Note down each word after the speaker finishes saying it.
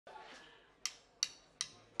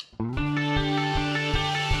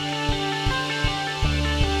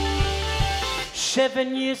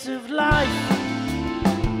7 years of life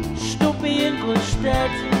stood me in good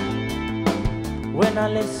stead. When I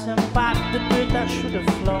listen back, the bird that should have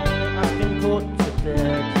flown has been put to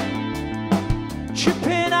bed.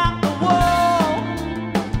 Chipping out the wall,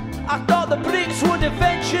 I thought the bricks would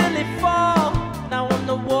eventually fall. Now I'm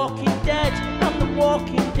the walking dead, I'm the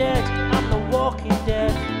walking dead, I'm the walking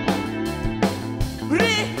dead.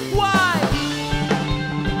 Rewind.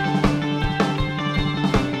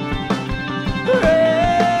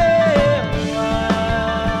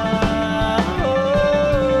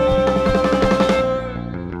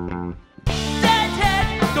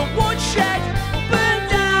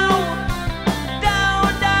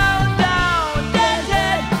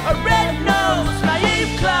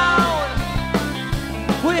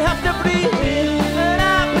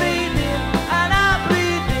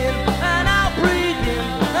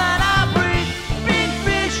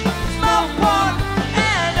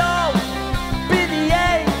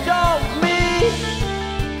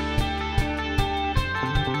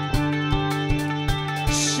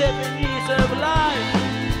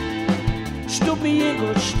 Stood me in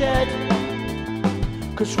good stead.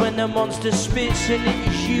 Cause when the monster spits and it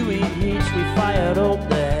is you it hits, we fire up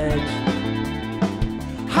the head.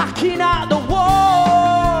 Hacking out the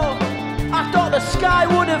wall, I thought the sky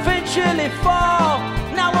would eventually fall.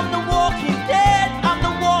 Now I'm the walking dead, I'm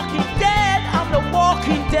the walking dead, I'm the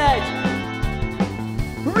walking dead.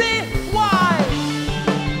 Rewind.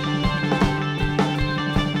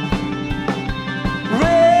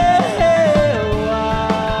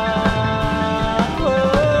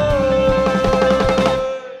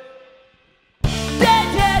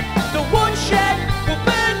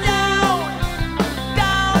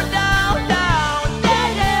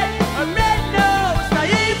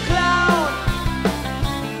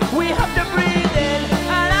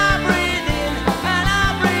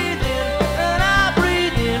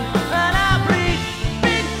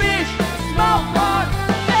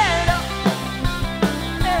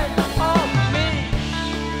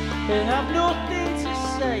 Have nothing to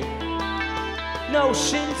say, no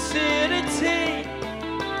sincerity,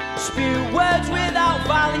 spew words without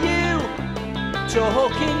value to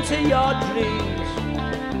hook into your dreams.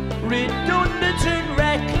 Redundant and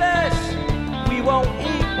reckless, we won't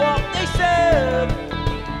eat what they serve,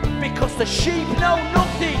 because the sheep know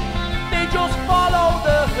nothing